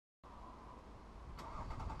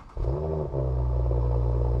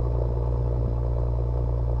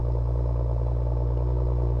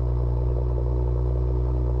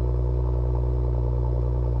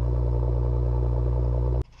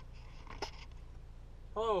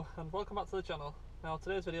Hello and welcome back to the channel. Now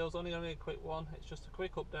today's video is only going to be a quick one. It's just a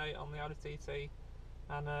quick update on the Audi TT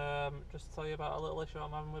and just to tell you about a little issue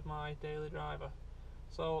I'm having with my daily driver.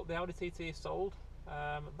 So the Audi TT is sold.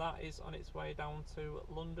 That is on its way down to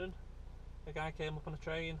London. A guy came up on a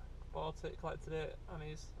train, bought it, collected it, and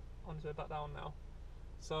he's on his way back down now.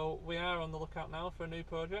 So we are on the lookout now for a new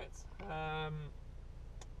project. I'll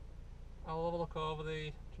have a look over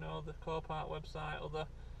the Copart website, other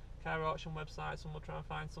car auction websites, and we'll try and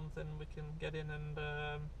find something we can get in and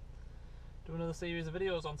do another series of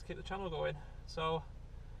videos on to keep the channel going. So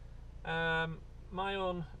my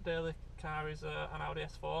own daily car is an Audi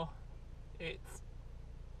S4. It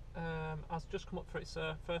has just come up for its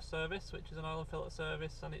first service, which is an oil and filter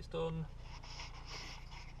service, and it's done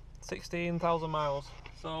 16,000 miles.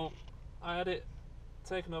 So I had it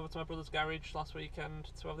taken over to my brother's garage last weekend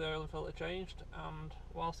to have the oil and filter changed, and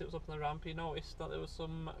whilst it was up in the ramp he noticed that there was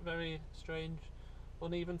some very strange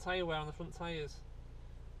uneven tyre wear on the front tyres.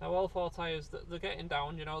 Now all four tyres, they're getting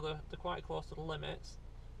down, they're quite close to the limits,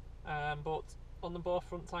 but on the both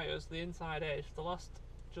front tyres, the inside edge, the last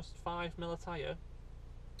just 5mm tyre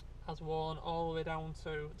has worn all the way down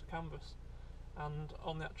to canvas, and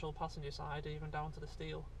on the actual passenger side even down to the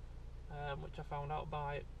steel, which I found out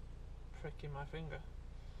by pricking my finger.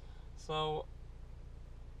 So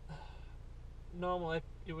normally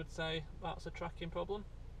you would say that's a tracking problem,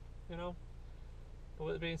 but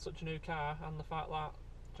with it being such a new car and the fact that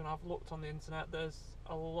I've looked on the internet, there's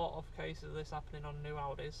a lot of cases of this happening on new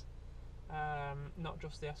Audis, not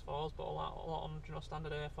just the S4s, but a lot on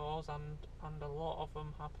standard A4s, and a lot of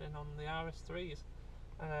them happening on the RS3s.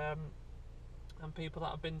 And people that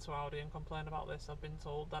have been to Audi and complain about this have been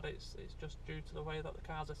told that it's just due to the way that the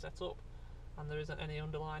cars are set up, and there isn't any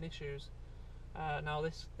underlying issues. Now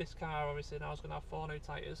this car obviously now is going to have 4 new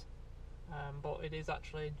tyres, but it is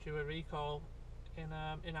actually due a recall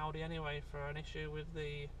in Audi anyway for an issue with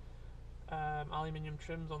the aluminium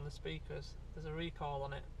trims on the speakers. There's a recall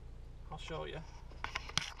on it. I'll show you.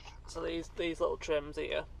 So these little trims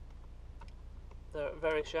here, they're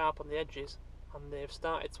very sharp on the edges, and they've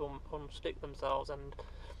started to unstick themselves, and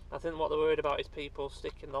I think what they're worried about is people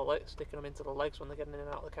sticking them into the legs when they're getting in and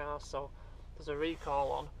out of the car. So there's a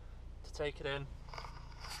recall on to take it in,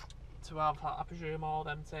 to have, I presume, all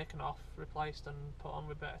them taken off, replaced and put on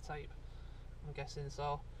with better tape, I'm guessing.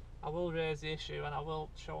 So I will raise the issue and I will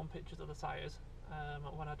show them pictures of the tyres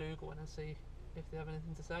when I do go in and see if they have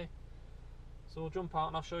anything to say. So we'll jump out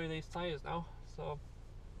and I'll show you these tyres now. So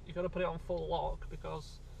you've got to put it on full lock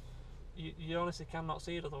because you honestly cannot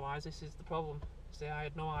see it otherwise. This is the problem. See, I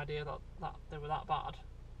had no idea that they were that bad.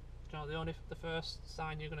 The first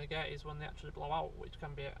sign you're going to get is when they actually blow out, which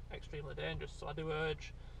can be extremely dangerous. So I do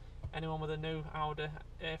urge anyone with a new Audi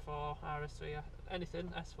A4, RS3,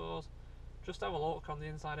 anything, S4s, just have a look on the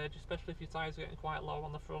inside edge, especially if your tyres are getting quite low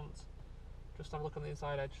on the front. Just have a look on the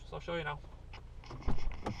inside edge. So I'll show you now.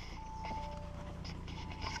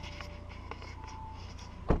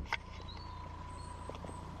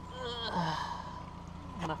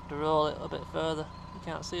 I'm going to have to roll it a bit further. You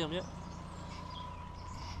can't see them yet.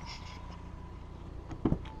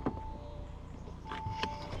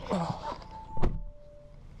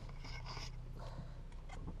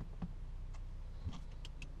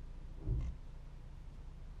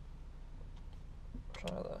 Try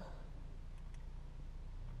that.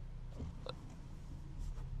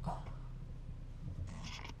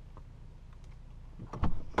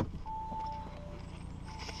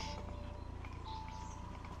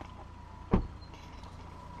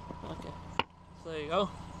 Okay, so there you go.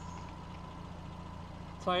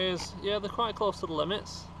 Tyres, yeah, they're quite close to the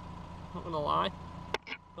limits, not gonna lie,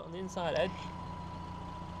 but on the inside edge,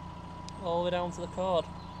 all the way down to the cord,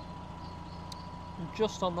 and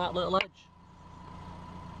just on that little edge.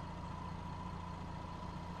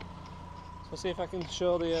 So see if I can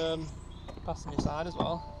show the passenger side as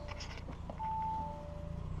well.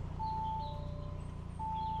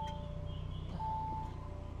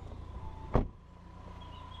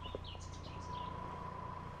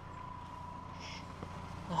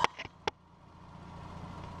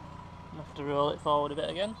 I have to roll it forward a bit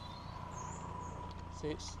again. See,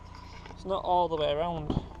 it's not all the way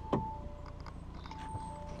around.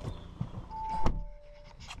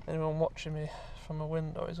 Anyone watching me from a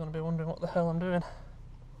window is going to be wondering what the hell I'm doing.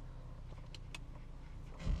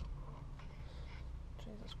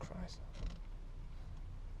 Jesus Christ.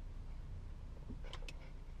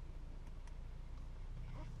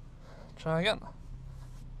 Try again.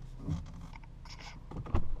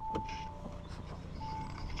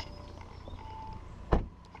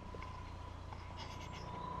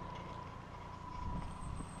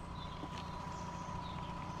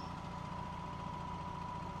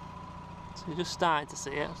 So you're just starting to see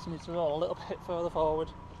it, so you need to roll a little bit further forward.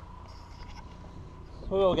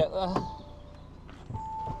 We will get there.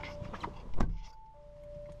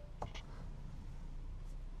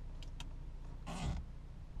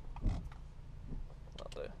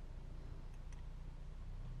 That'll do.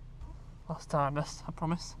 Last time this, I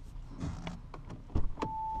promise.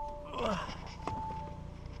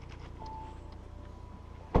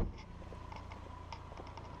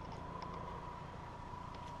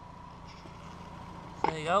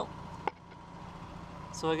 There you go.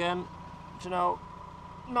 So again, you know,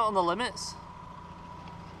 not on the limits,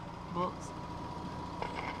 but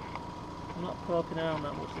I'm not poking around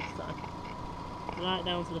that much this time. Right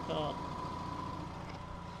down to the cord.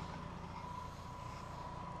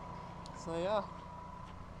 So yeah.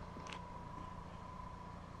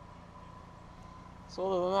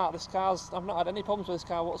 So other than that, this car's, I've not had any problems with this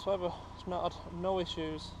car whatsoever. It's not had no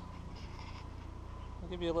issues. I'll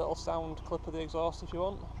give you a little sound clip of the exhaust if you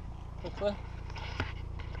want, quickly.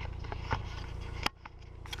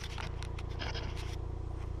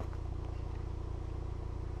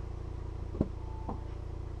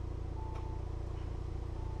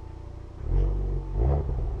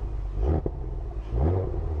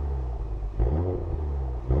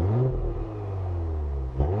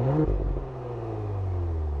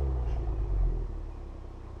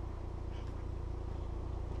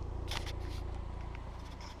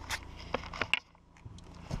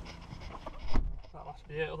 That'll have to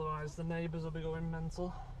be it, otherwise the neighbours will be going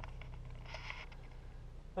mental.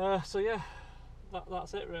 So yeah,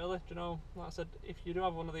 that's it really. Do you know, like I said, if you do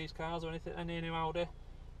have one of these cars or anything, any new Audi,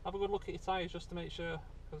 have a good look at your tyres just to make sure,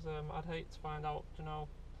 because I'd hate to find out, you know,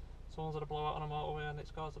 someone's had a blowout on a motorway and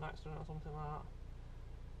it's caused an accident or something like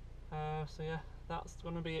that. So yeah, that's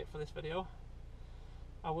going to be it for this video.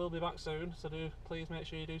 I will be back soon, so do please make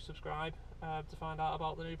sure you do subscribe to find out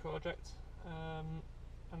about the new project.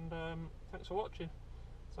 And thanks for watching.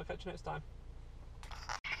 So I'll catch you next time.